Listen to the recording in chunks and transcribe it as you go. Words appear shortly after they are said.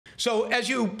So as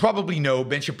you probably know,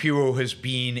 Ben Shapiro has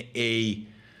been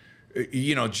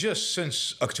just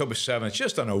since October 7th,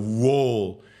 just on a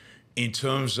roll in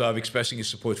terms of expressing his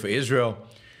support for Israel,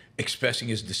 expressing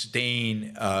his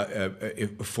disdain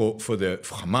for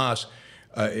Hamas,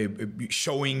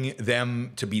 showing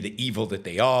them to be the evil that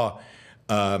they are,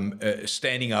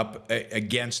 standing up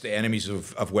against the enemies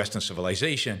of Western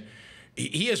civilization.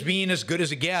 He has been as good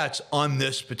as it gets on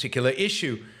this particular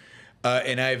issue.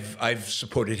 And I've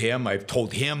supported him. I've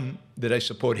told him that I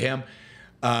support him,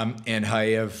 and I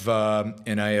have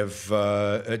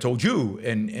told you,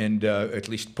 and at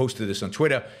least posted this on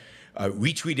Twitter,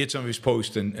 retweeted some of his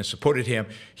posts and supported him.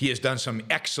 He has done some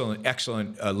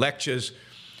excellent lectures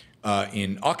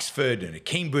in Oxford and at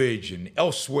Cambridge and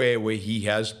elsewhere where he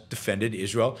has defended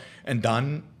Israel and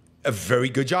done a very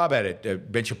good job at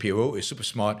it. Ben Shapiro is super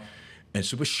smart and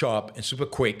super sharp and super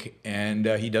quick, and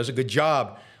he does a good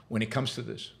job when it comes to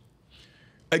this.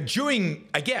 During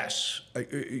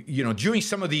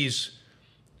some of these,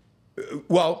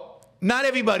 not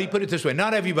everybody, put it this way,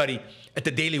 not everybody at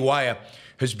the Daily Wire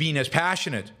has been as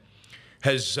passionate,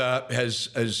 has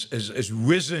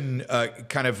risen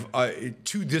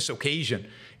to this occasion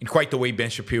in quite the way Ben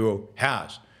Shapiro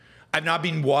has. I've not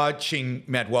been watching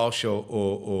Matt Walsh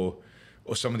or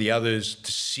some of the others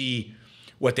to see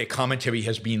what their commentary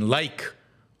has been like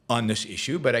on this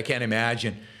issue, but I can't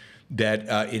imagine that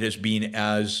it has been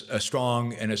as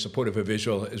strong and as supportive of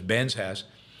Israel as Ben's has.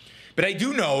 But I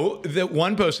do know that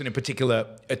one person in particular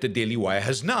at the Daily Wire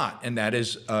has not, and that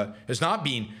is has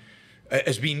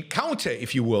been counter,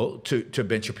 if you will, to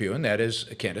Ben Shapiro, and that is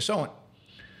Candace Owens.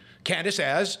 Candace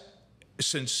has,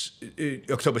 since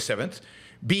October 7th,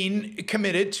 been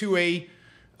committed to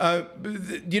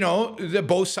the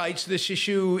both sides of this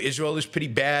issue. Israel is pretty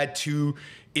bad to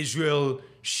Israel.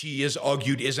 She has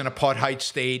argued is an apartheid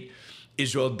state.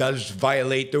 Israel does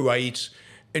violate the rights,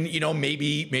 and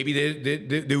maybe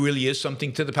there really is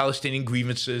something to the Palestinian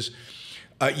grievances.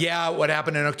 What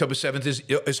happened on October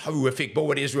 7th is horrific, but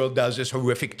what Israel does is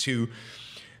horrific too.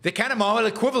 The kind of moral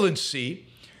equivalency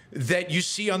that you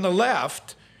see on the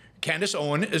left, Candace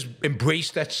Owens has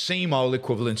embraced that same moral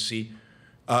equivalency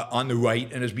on the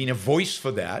right and has been a voice for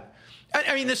that.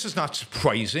 I mean, this is not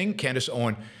surprising. Candace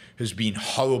Owens has been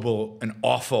horrible and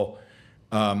awful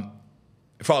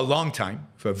for a long time,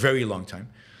 for a very long time.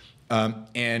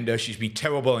 And she's been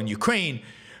terrible in Ukraine.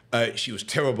 She was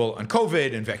terrible on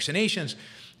COVID and vaccinations.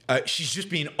 She's just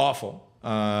been awful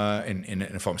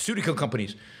in pharmaceutical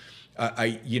companies.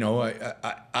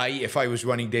 If I was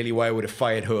running Daily Wire, I would have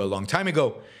fired her a long time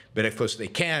ago. But of course they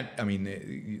can't. I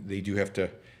mean, they do have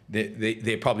to.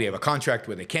 They probably have a contract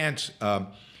where they can't.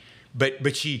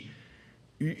 But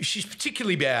she's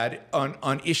particularly bad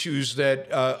on issues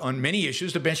that on many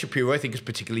issues that Ben Shapiro I think is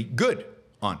particularly good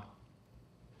on.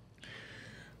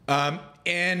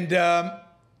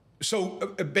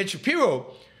 So Ben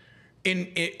Shapiro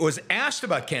was asked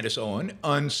about Candace Owens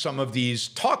on some of these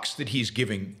talks that he's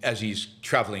giving as he's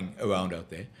traveling around out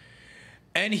there,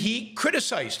 and he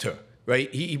criticized her.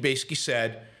 Right? He basically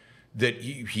said that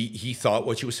he thought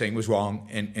what she was saying was wrong,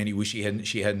 and he wished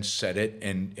she hadn't said it,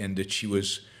 and that she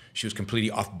was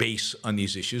completely off base on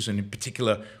these issues, and in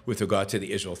particular with regard to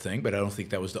the Israel thing. But I don't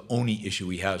think that was the only issue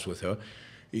he has with her.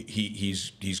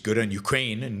 He's good on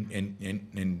Ukraine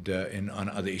and on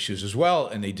other issues as well,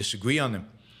 and they disagree on them.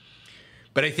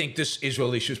 But I think this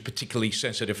Israel issue is particularly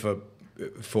sensitive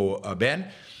for Ben,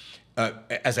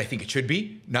 as I think it should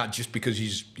be, not just because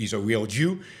he's a real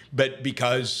Jew, but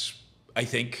because I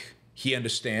think he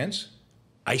understands,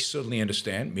 I certainly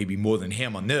understand, maybe more than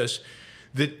him on this,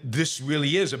 that this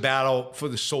really is a battle for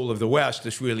the soul of the West.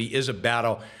 This really is a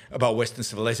battle about Western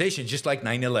civilization, just like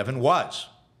 9/11 was,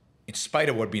 in spite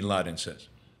of what bin Laden says.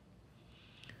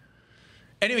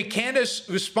 Anyway, Candace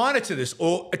responded to this,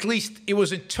 or at least it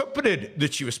was interpreted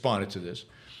that she responded to this,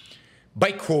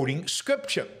 by quoting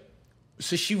scripture.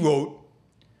 So she wrote,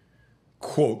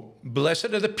 quote,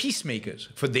 "Blessed are the peacemakers,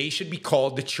 for they should be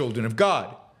called the children of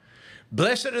God.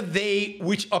 Blessed are they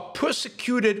which are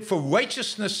persecuted for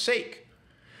righteousness' sake,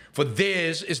 for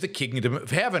theirs is the kingdom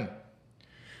of heaven.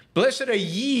 Blessed are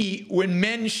ye when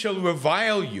men shall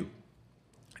revile you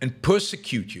and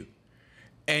persecute you,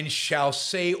 and shall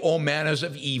say all manners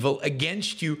of evil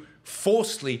against you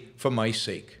falsely for my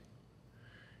sake.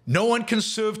 No one can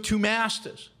serve two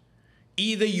masters.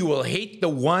 Either you will hate the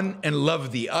one and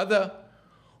love the other,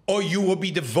 or you will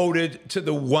be devoted to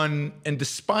the one and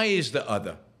despise the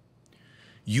other.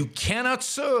 You cannot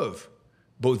serve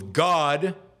both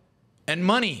God and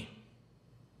money."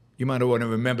 You might want to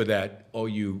remember that, all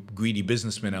you greedy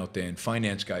businessmen out there and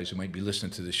finance guys who might be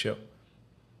listening to this show.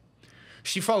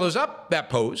 She follows up that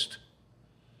post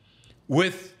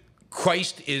with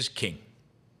Christ is King.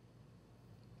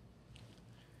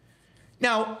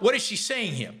 Now, what is she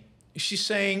saying here? She's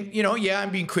saying, you know, yeah,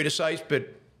 I'm being criticized, but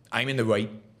I'm in the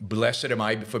right. Blessed am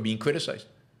I for being criticized.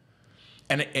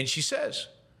 And she says,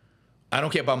 I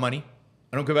don't care about money.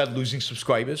 I don't care about losing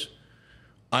subscribers.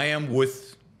 I am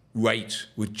with right,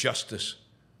 with justice,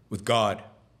 with God.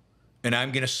 And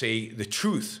I'm going to say the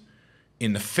truth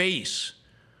in the face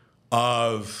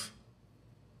of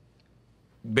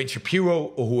Ben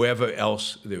Shapiro or whoever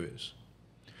else there is.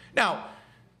 Now,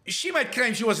 she might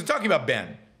claim she wasn't talking about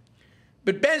Ben,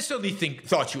 but Ben certainly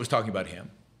thought she was talking about him.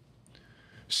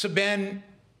 So Ben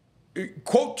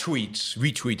quote tweets,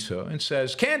 retweets her and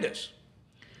says, Candace,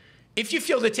 if you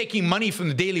feel that taking money from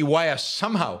the Daily Wire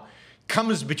somehow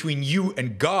comes between you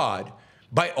and God,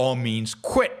 by all means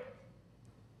quit.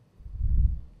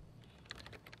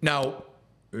 Now,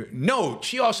 note,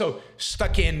 she also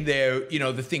stuck in there, you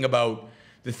know, the thing about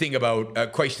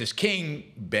Christ is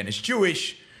King, Ben is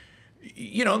Jewish.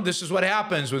 You know, this is what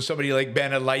happens when somebody like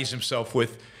Ben allies himself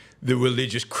with the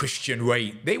religious Christian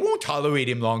right. They won't tolerate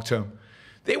him long term.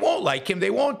 They won't like him.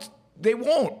 They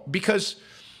won't, because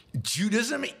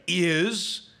Judaism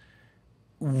is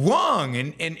wrong,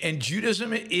 and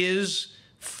Judaism is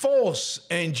false,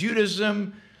 and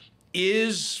Judaism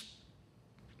is,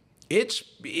 it's,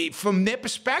 from their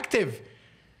perspective,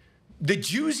 the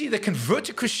Jews either convert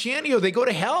to Christianity or they go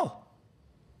to hell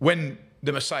when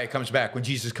the Messiah comes back, when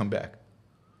Jesus comes back.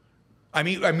 I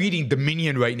mean, I'm reading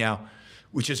Dominion right now,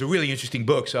 which is a really interesting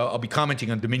book. So I'll be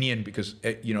commenting on Dominion because,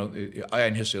 you know,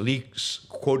 Iron History Leaks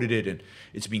quoted it, and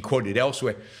it's been quoted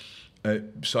elsewhere.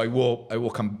 So I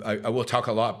will talk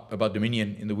a lot about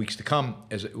Dominion in the weeks to come,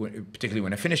 particularly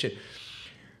when I finish it.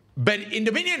 But in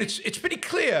Dominion, it's pretty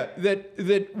clear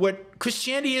that what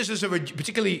Christianity is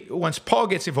particularly once Paul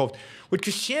gets involved, what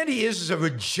Christianity is a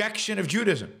rejection of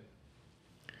Judaism,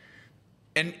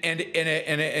 and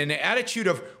an attitude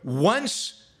of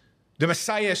once the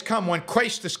Messiah has come, when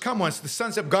Christ has come, once the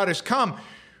sons of God has come,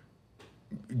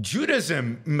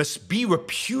 Judaism must be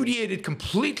repudiated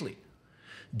completely.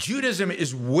 Judaism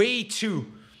is way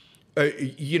too, what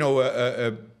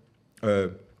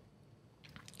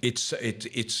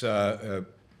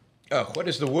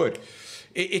is the word?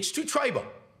 It's too tribal.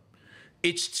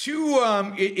 It's too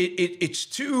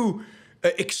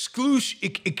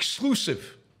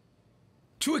exclusive.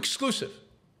 Too exclusive.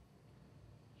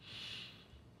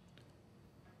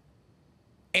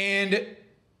 And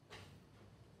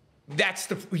that's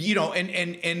the, you know,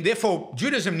 and therefore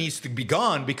Judaism needs to be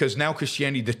gone, because now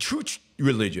Christianity, the true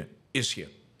religion, is here.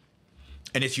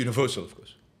 And it's universal, of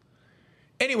course.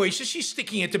 Anyway, so she's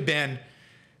sticking it to Ben,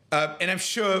 and I'm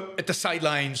sure at the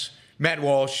sidelines, Matt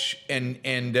Walsh and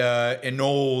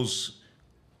Knowles,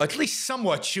 at least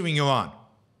somewhat cheering her on.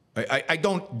 I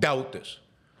don't doubt this.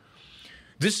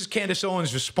 This is Candace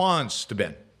Owens' response to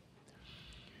Ben.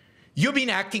 You've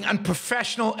been acting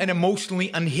unprofessional and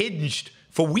emotionally unhinged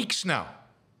for weeks now.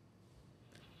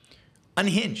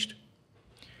 Unhinged.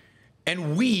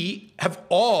 And we have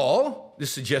all,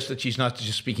 this suggests that she's not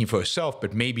just speaking for herself,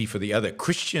 but maybe for the other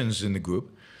Christians in the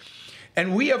group,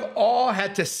 and we have all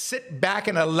had to sit back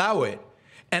and allow it,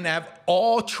 and have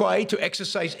all tried to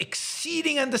exercise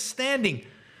exceeding understanding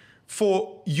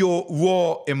for your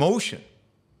raw emotion.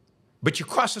 But you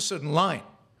cross a certain line.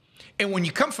 And when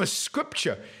you come from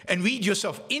Scripture and read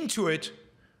yourself into it,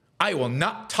 I will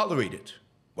not tolerate it.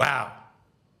 Wow.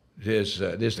 There's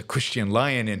the Christian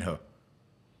lion in her.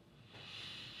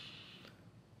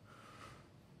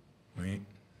 Right.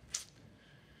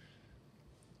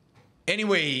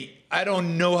 Anyway, I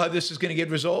don't know how this is going to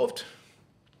get resolved.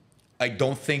 I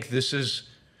don't think this is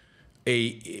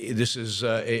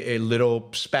a little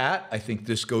spat. I think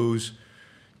this goes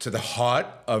to the heart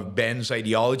of Ben's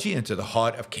ideology and to the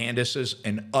heart of Candace's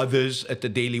and others at the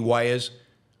Daily Wire's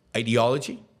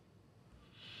ideology.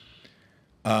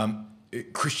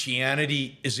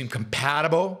 Christianity is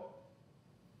incompatible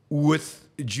with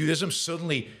Judaism,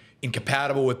 certainly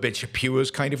incompatible with Ben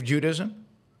Shapiro's kind of Judaism.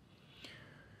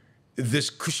 This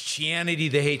Christianity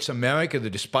that hates America, that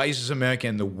despises America,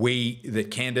 and the way that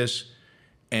Candace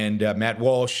and Matt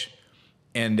Walsh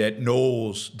and that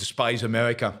Knowles despise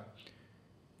America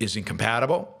is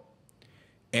incompatible.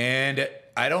 And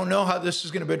I don't know how this is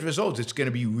going to be resolved. It's going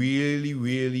to be really,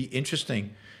 really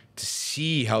interesting to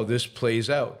see how this plays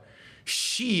out.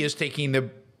 She is taking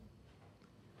the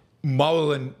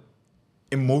moral and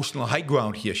emotional high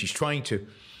ground here. She's trying to.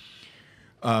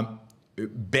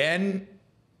 Ben,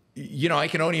 you know, I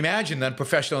can only imagine that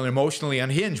professional and emotionally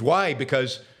unhinged. Why?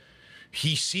 Because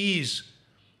he sees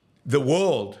the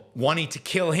world wanting to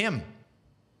kill him.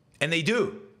 And they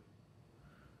do.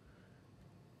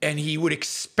 And he would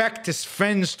expect his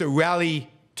friends to rally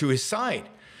to his side.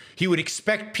 He would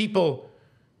expect people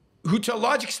who, to a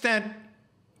large extent,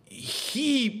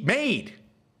 he made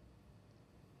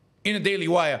in a Daily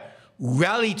Wire,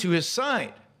 rally to his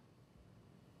side.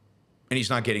 And he's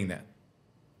not getting that,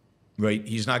 right?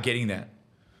 He's not getting that.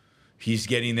 He's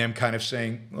getting them kind of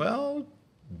saying, well,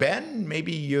 Ben,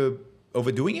 maybe you're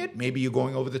overdoing it. Maybe you're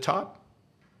going over the top.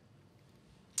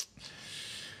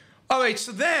 All right,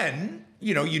 so then,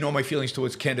 you know my feelings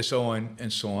towards Candace Owens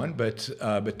and so on, but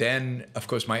then, of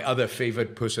course, my other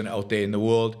favorite person out there in the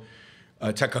world,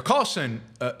 Tucker Carlson,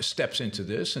 steps into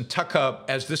this. And Tucker,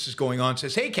 as this is going on,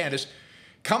 says, hey, Candace,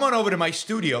 come on over to my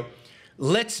studio.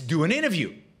 Let's do an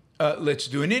interview.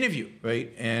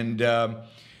 Right? And I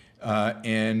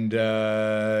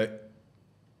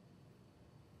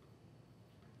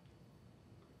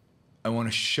want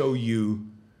to show you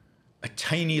a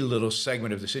tiny little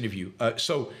segment of this interview.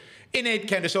 So in it,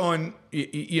 Candace Owens,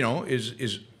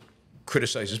 is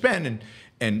criticizes Ben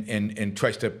and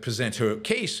tries to present her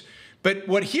case. But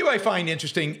what here I find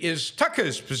interesting is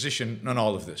Tucker's position on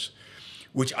all of this,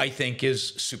 which I think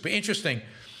is super interesting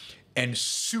and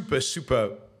super,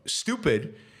 super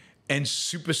stupid and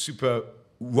super, super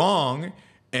wrong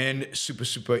and super,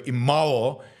 super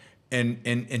immoral.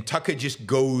 And Tucker just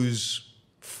goes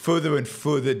further and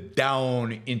further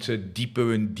down into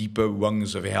deeper and deeper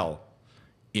rungs of hell,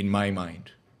 in my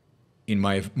mind, in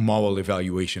my moral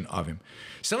evaluation of him.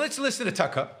 So let's listen to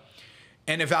Tucker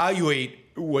and evaluate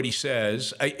what he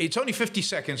says. It's only 50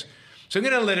 seconds, so I'm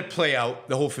going to let it play out,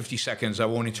 the whole 50 seconds. I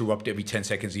won't interrupt every 10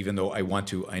 seconds, even though I want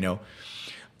to, I know.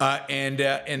 And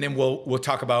then we'll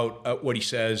talk about what he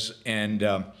says and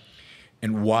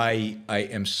why I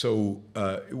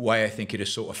think it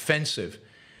is so offensive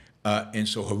and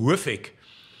so horrific,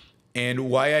 and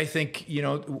why I think,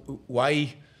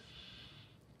 why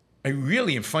I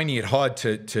really am finding it hard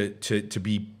to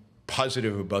be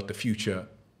positive about the future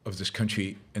of this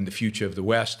country and the future of the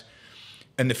West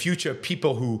and the future of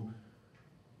people who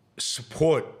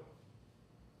support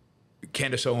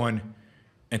Candace Owens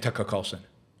and Tucker Carlson.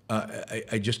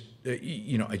 I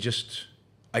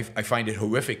find it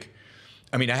horrific.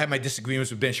 I mean, I have my disagreements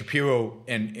with Ben Shapiro,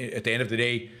 and at the end of the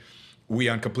day, we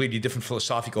are on completely different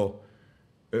philosophical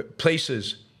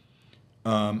places.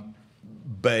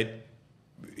 But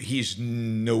he's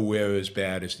nowhere as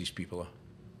bad as these people are.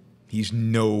 He's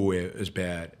nowhere as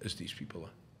bad as these people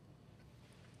are.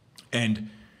 And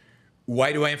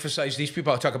why do I emphasize these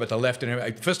people? I'll talk about the left.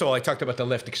 First of all, I talked about the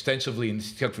left extensively in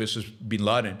Tucker versus Bin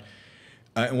Laden.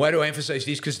 And why do I emphasize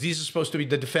these? Because these are supposed to be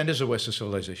the defenders of Western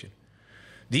civilization.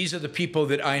 These are the people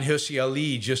that Ayn Hirsi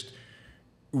Ali just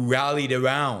rallied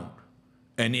around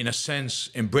and, in a sense,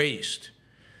 embraced.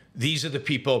 These are the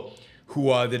people who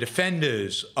are the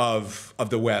defenders of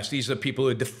the West. These are the people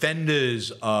who are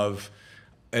defenders of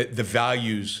the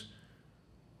values.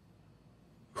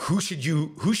 Who should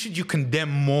you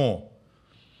condemn more?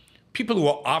 People who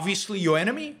are obviously your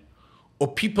enemy,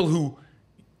 or people who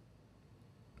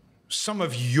some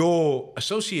of your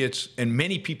associates and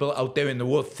many people out there in the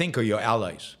world think are your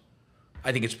allies?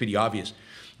 I think it's pretty obvious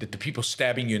that the people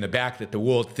stabbing you in the back that the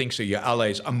world thinks are your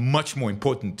allies are much more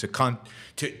important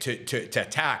to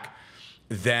attack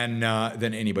than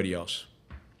anybody else.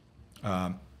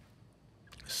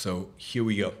 So here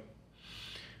we go.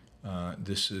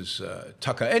 This is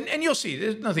Tucker. And you'll see,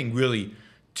 there's nothing really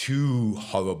too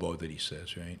horrible that he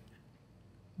says, right?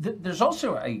 There's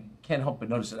also, I can't help but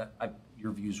notice that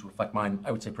your views reflect mine,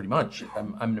 I would say pretty much.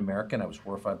 I'm an American. I was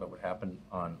horrified by what happened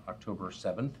on October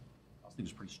 7th. I think it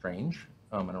was pretty strange.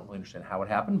 I don't really understand how it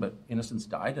happened, but innocents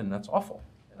died, and that's awful.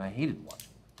 And I hated watching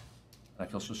it. And I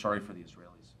feel so sorry for the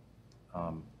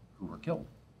Israelis who were killed.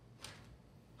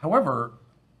 However,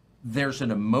 there's an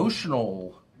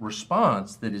emotional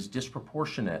response that is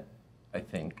disproportionate, I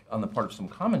think, on the part of some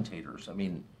commentators. I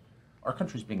mean, our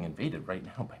country's being invaded right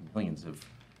now by millions of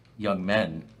young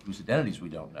men whose identities we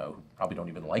don't know, who probably don't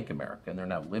even like America, and they're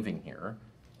now living here.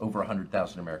 Over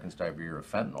 100,000 Americans die every year of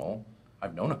fentanyl.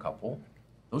 I've known a couple.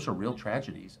 Those are real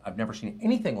tragedies. I've never seen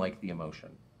anything like the emotion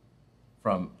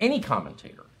from any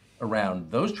commentator around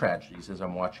those tragedies as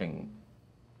I'm watching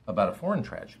about a foreign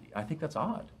tragedy. I think that's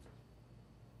odd.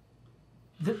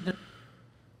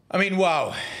 I mean,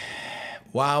 wow.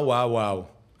 Wow.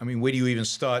 I mean, where do you even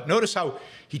start? Notice how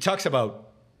he talks about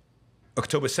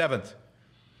October 7th.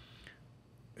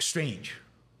 Strange.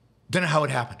 Don't know how it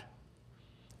happened.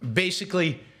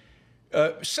 Basically,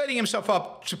 setting himself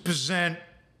up to present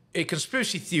a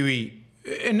conspiracy theory,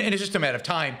 and it's just a matter of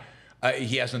time.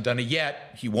 He hasn't done it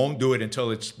yet. He won't do it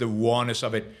until the rawness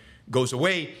of it goes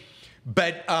away.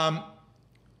 But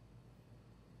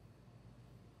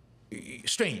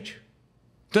strange.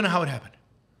 Don't know how it happened.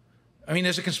 I mean,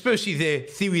 there's a conspiracy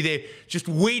theory there just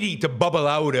waiting to bubble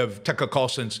out of Tucker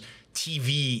Carlson's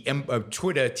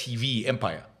Twitter TV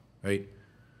empire, right?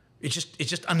 It's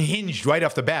just unhinged right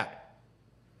off the bat.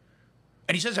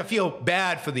 And he says, I feel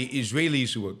bad for the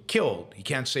Israelis who were killed. He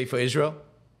can't say for Israel.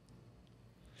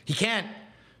 He can't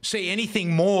say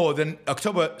anything more than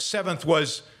October 7th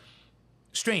was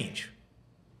strange.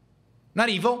 Not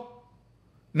evil,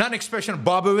 not an expression of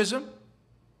barbarism,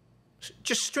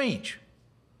 just strange.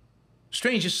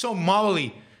 Strange is so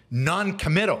morally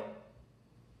non-committal,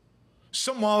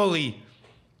 so morally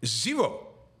zero,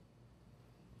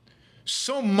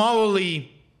 so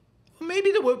morally, well,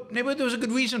 maybe there was a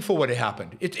good reason for what had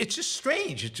happened. It's just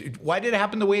strange. Why did it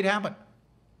happen the way it happened?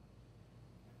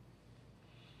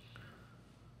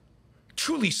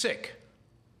 Truly sick.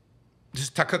 This is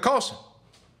Tucker Carlson.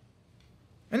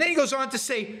 And then he goes on to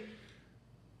say,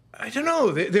 I don't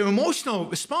know, their emotional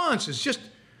response is just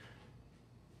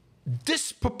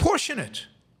disproportionate.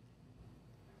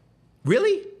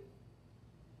 Really?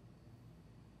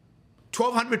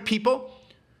 1,200 people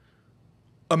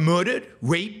are murdered,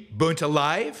 raped, burnt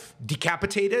alive,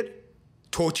 decapitated,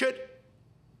 tortured?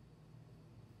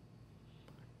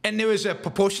 And there is a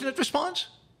proportionate response?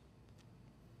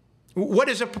 What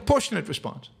is a proportionate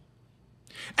response?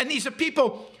 And these are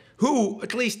people who,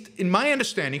 at least in my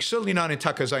understanding, certainly not in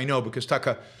Tucker's, I know, because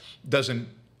Tucker doesn't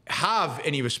have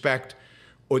any respect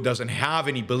or doesn't have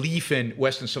any belief in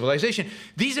Western civilization.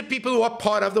 These are people who are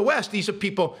part of the West. These are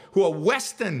people who are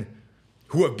Western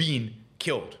who are being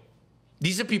killed.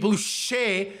 These are people who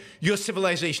share your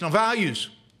civilizational values.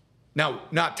 Now,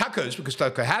 not Tucker's, because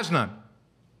Tucker has none.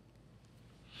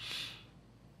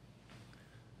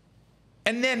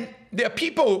 And then there are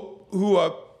people who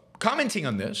are commenting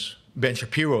on this, Ben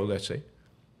Shapiro, let's say,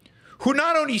 who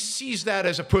not only sees that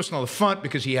as a personal affront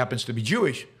because he happens to be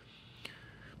Jewish,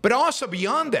 but also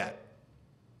beyond that,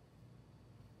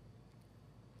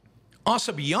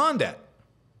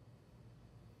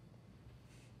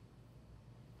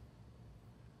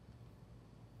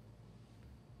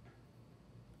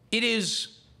 it is,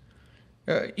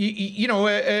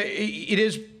 it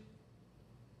is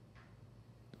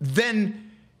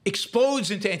then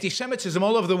explodes into anti-Semitism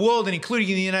all over the world and including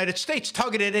in the United States,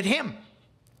 targeted at him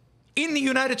in the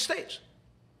United States.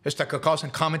 Has Tucker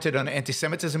Carlson commented on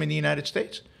anti-Semitism in the United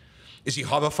States? Is he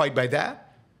horrified by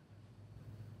that?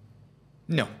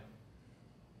 No.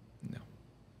 No.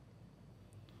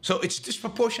 So it's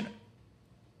disproportionate.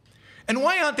 And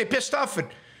why aren't they pissed off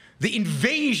at the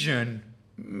invasion?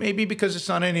 Maybe because it's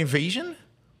not an invasion?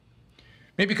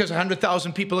 Maybe because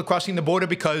 100,000 people are crossing the border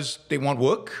because they want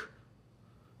work?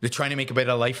 They're trying to make a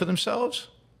better life for themselves?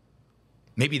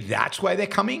 Maybe that's why they're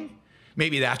coming?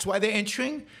 Maybe that's why they're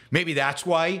entering? Maybe that's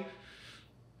why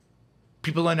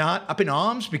people are not up in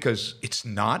arms, because it's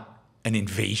not an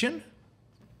invasion?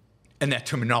 And that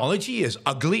terminology is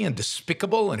ugly and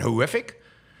despicable and horrific?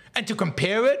 And to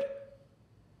compare it,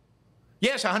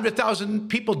 yes, 100,000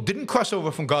 people didn't cross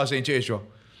over from Gaza into Israel.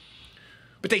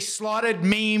 But they slaughtered,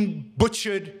 maimed,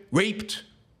 butchered, raped.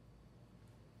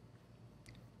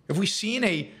 Have we seen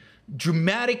a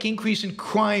dramatic increase in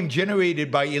crime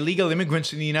generated by illegal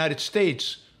immigrants in the United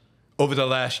States over the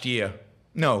last year?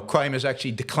 No, crime is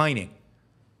actually declining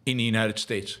in the United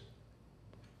States.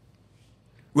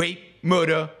 Rape,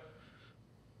 murder,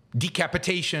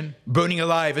 decapitation, burning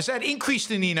alive, has that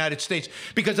increased in the United States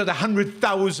because of the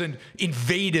 100,000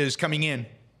 invaders coming in?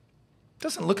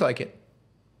 Doesn't look like it.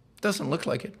 Doesn't look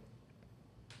like it.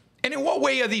 And in what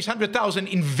way are these 100,000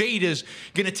 invaders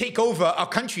going to take over our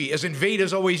country, as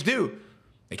invaders always do?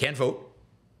 They can't vote.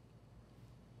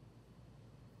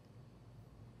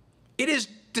 It is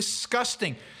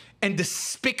disgusting and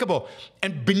despicable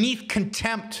and beneath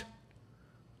contempt.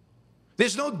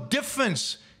 There's no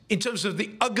difference in terms of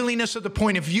the ugliness of the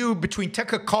point of view between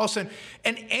Tucker Carlson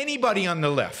and anybody on the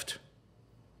left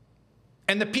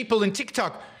and the people in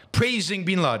TikTok praising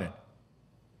bin Laden.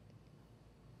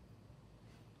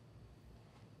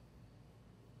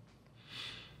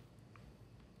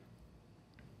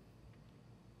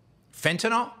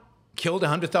 Fentanyl killed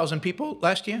 100,000 people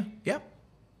last year? Yeah.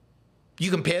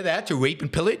 You compare that to rape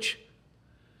and pillage?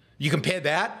 You compare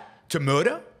that to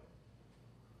murder?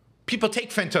 People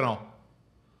take fentanyl.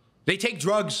 They take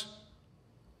drugs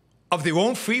of their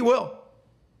own free will.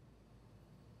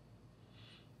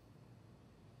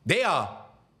 They are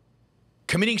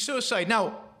committing suicide.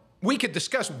 Now, we could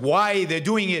discuss why they're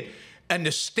doing it and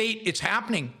the state it's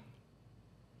happening.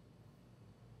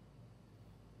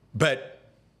 But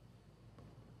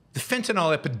The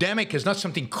fentanyl epidemic is not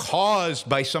something caused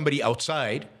by somebody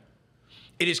outside.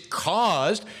 It is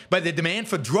caused by the demand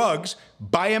for drugs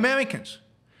by Americans.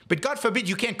 But God forbid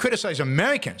you can't criticize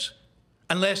Americans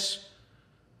unless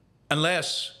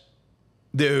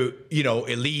they're,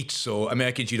 elites or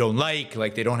Americans you don't like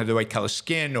they don't have the right color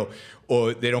skin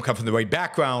or they don't come from the right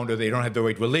background or they don't have the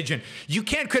right religion. You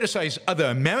can't criticize other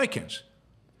Americans.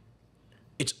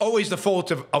 It's always the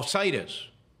fault of outsiders.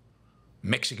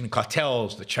 Mexican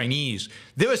cartels, the Chinese,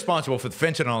 they're responsible for the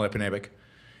fentanyl epidemic.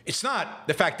 It's not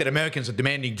the fact that Americans are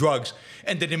demanding drugs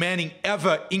and they're demanding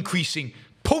ever increasing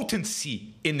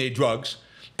potency in their drugs,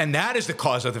 and that is the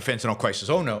cause of the fentanyl crisis.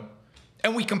 Oh no.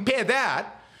 And we compare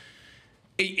that,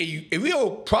 a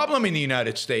real problem in the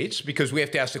United States, because we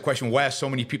have to ask the question, why are so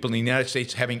many people in the United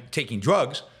States taking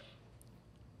drugs,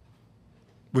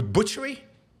 with butchery?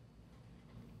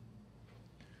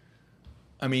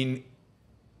 I mean,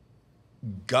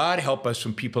 God help us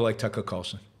from people like Tucker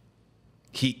Carlson.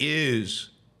 He is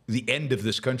the end of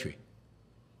this country.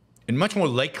 And much more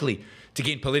likely to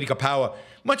gain political power,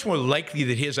 much more likely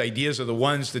that his ideas are the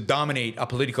ones that dominate our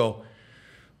political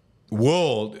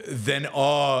world than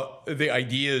are the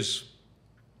ideas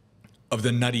of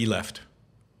the nutty left.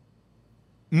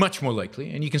 Much more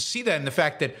likely. And you can see that in the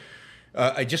fact that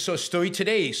I just saw a story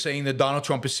today saying that Donald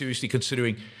Trump is seriously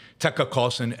considering Tucker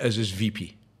Carlson as his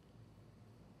VP.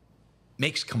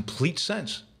 Makes complete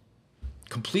sense.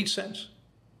 Complete sense.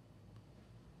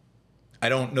 I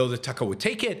don't know that Tucker would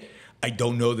take it. I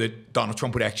don't know that Donald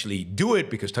Trump would actually do it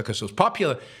because Tucker's so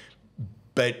popular.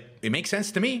 But it makes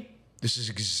sense to me. This is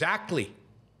exactly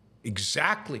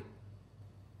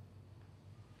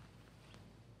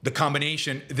the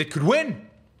combination that could win.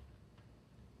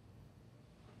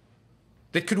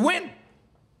 That could win.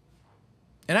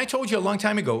 And I told you a long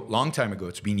time ago,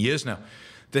 it's been years now,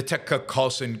 that Tucker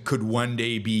Carlson could one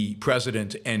day be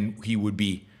president and he would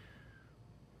be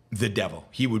the devil.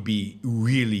 He would be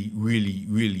really, really,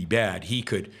 really bad.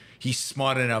 He's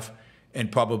smart enough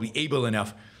and probably able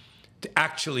enough to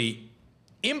actually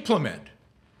implement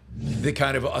the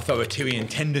kind of authoritarian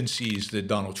tendencies that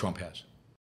Donald Trump has.